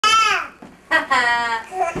I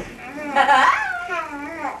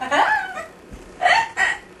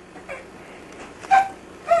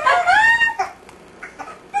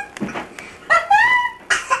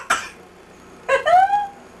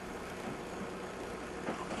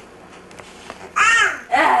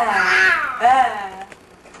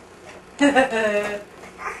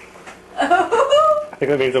think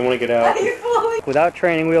that means I want to get out. Without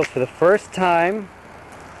training wheels for the first time.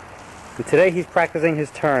 And today he's practicing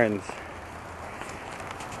his turns.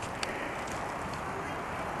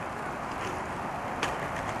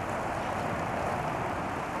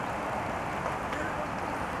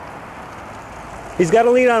 He's got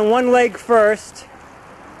to lead on one leg first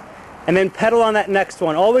and then pedal on that next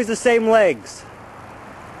one. Always the same legs.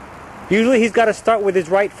 Usually he's got to start with his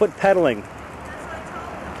right foot pedaling.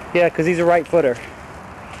 Yeah, because he's a right footer.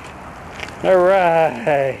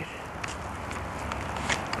 Alright.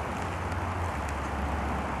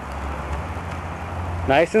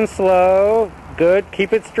 Nice and slow. Good.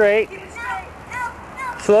 Keep it straight.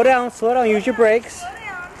 Slow down, use your brakes.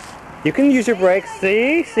 You can use your brakes.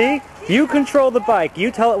 See? See? You control the bike. You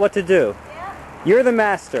tell it what to do. You're the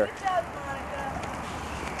master. Good job, Monica.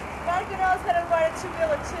 Monica knows how to ride a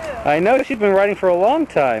two-wheeler too. I know, she's been riding for a long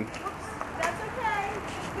time. Oops, that's okay.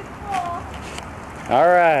 Just good fall.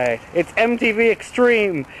 Alright. It's MTV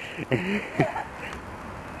Extreme.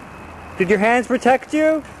 Did your hands protect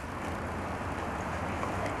you?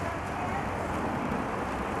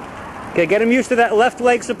 Okay, get him used to that left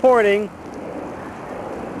leg supporting.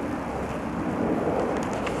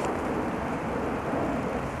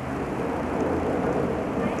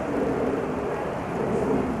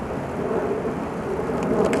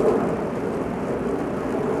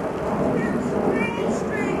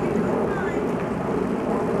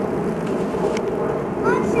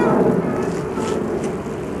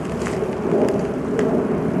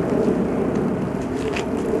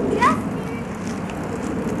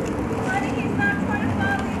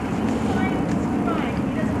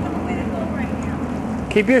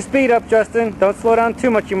 Keep your speed up, Justin. Don't slow down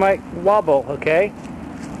too much. You might wobble, okay?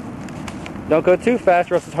 Don't go too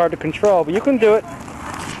fast or else it's hard to control, but you can do it.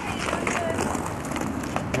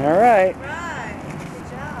 All right. Good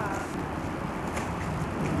job.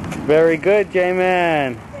 Very good,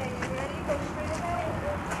 J-Man. Okay, you ready? Go straight ahead.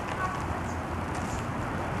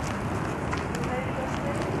 You ready to go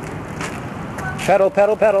straight? Pedal,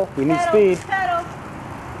 pedal, pedal. We need speed. Pedal.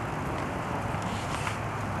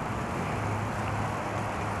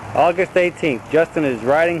 August 18th. Justin is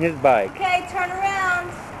riding his bike. Okay, turn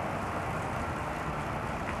around.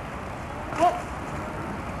 Oh,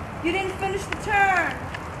 you didn't finish the turn.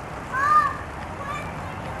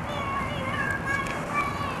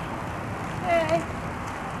 Okay.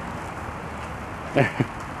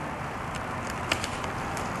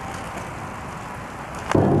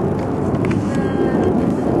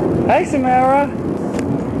 Hi, Samara.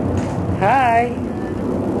 Hi.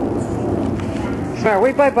 Samara,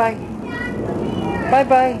 wait, bye-bye.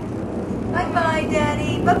 Bye-bye. Bye-bye,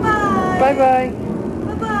 Daddy. Bye-bye. Bye-bye.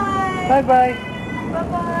 Bye-bye. Bye-bye.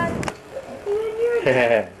 Bye-bye.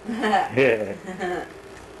 Yeah.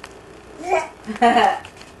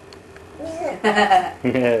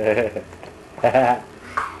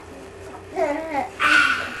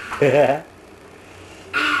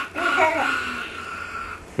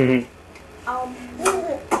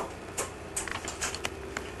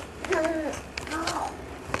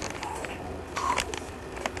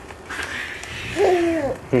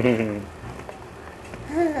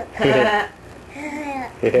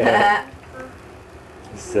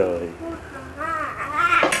 Silly.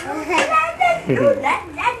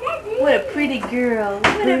 What a pretty girl.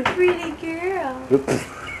 What a pretty girl. Oops.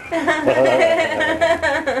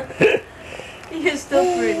 You're still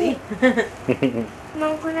pretty.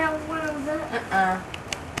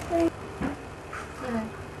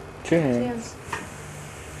 Chance.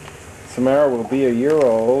 Samara will be a year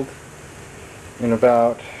old in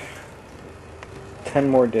about 10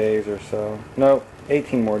 more days or so. No,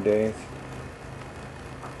 18 more days.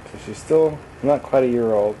 So she's still not quite a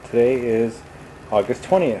year old. Today is August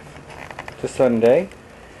 20th. It's a Sunday.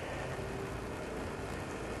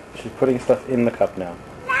 She's putting stuff in the cup now.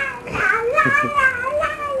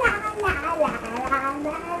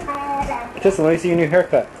 Just let me see your new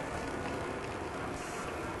haircut.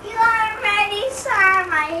 You already saw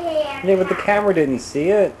my hair. Yeah, but the camera didn't see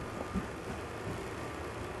it.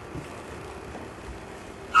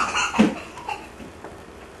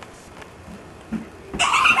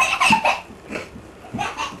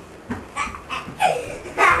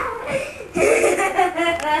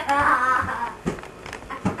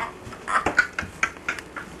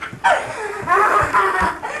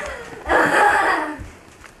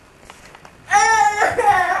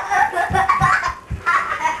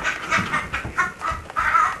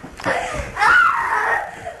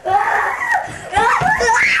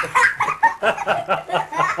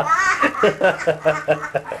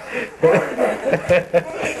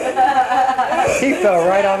 He fell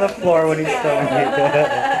right on the floor when he saw me.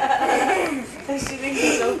 She thinks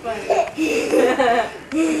it's so funny.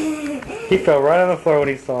 He fell right on the floor when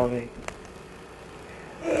he saw me.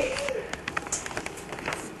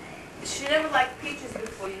 She never liked peaches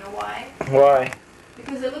before, you know why? Why?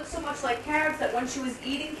 Because they look so much like carrots that when she was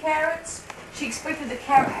eating carrots, she expected the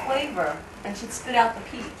carrot flavor, and she'd spit out the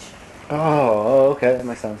peach. Oh, okay, that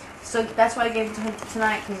makes sense. So that's why I gave it to her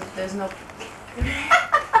tonight, because there's no...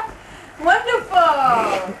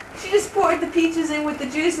 Wonderful! She just poured the peaches in with the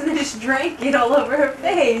juice and then just drank it all over her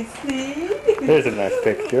face. See? There's a nice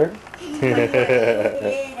picture.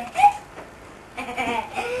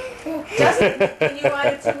 Justin, can you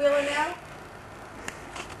ride a two-wheeler now?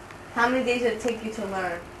 How many days did it take you to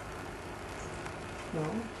learn? No,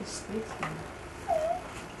 just squeeze them.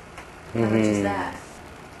 How much is that?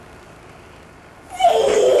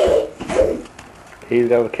 He's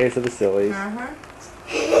got a case of the sillies.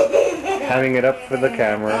 Having it up for the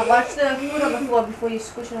camera. Watch the food on the floor before you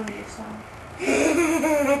squish it under yourself.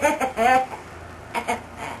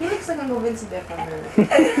 He looks like Uncle Vincent there for a minute.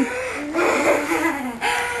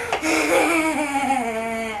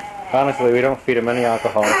 Honestly, we don't feed him any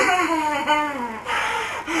alcohol.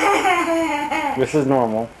 This is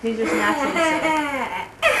normal. He's just naturally sick.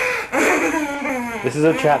 This is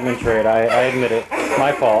a Chapman trait, I admit it.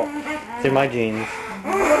 My fault. It's in my genes.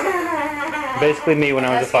 Basically me when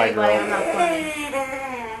I was a 5-year-old. I'm not funny.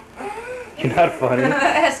 You're not funny.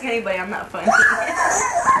 Ask anybody, I'm not funny.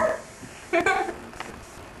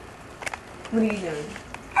 What are you doing?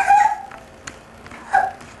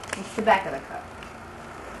 What's the back of the cup?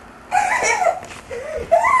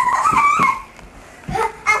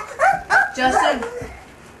 Justin,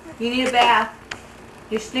 you need a bath.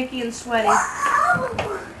 You're stinky and sweaty.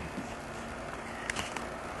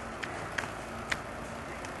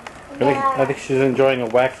 I think she's enjoying a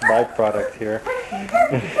wax byproduct here.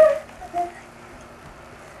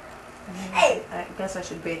 I guess I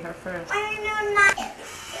should bathe her first.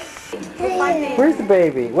 Where's the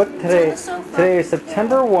baby? What today? Today is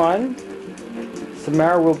September 1.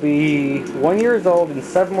 Samara will be 1 year old in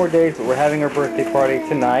 7 more days, but we're having her birthday party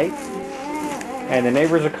tonight. And the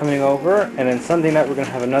neighbors are coming over, and then Sunday night we're going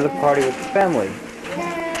to have another party with the family.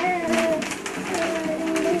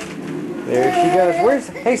 There she goes.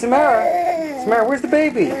 Hey Samara! Samara, where's the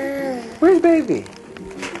baby? Where's baby?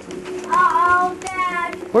 Oh,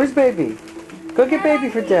 Dad. Where's baby? Go get baby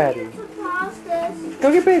for daddy.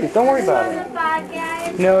 Go get baby. Don't worry about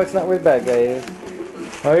it. No, it's not where the bad guy is.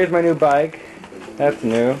 Oh, here's my new bike. That's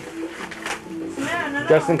new.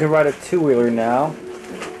 Justin can ride a two-wheeler now.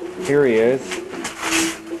 Here he is.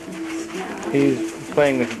 He's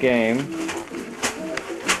playing this game.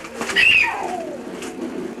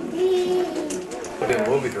 Be a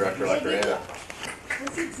movie director like Rihanna.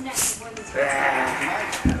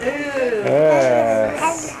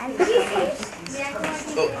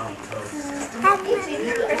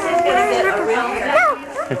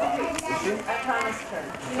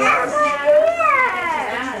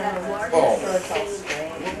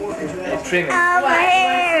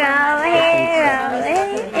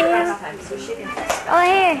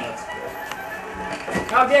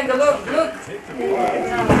 Oh, Daniel, look.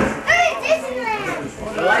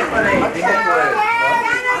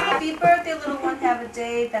 Happy birthday, little one. Have a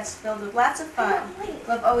day that's filled with lots of fun.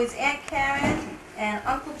 Love always Aunt Karen and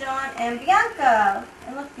Uncle John and Bianca.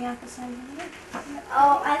 And look, Bianca's on the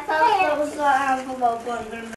Oh, I thought that was the envelope under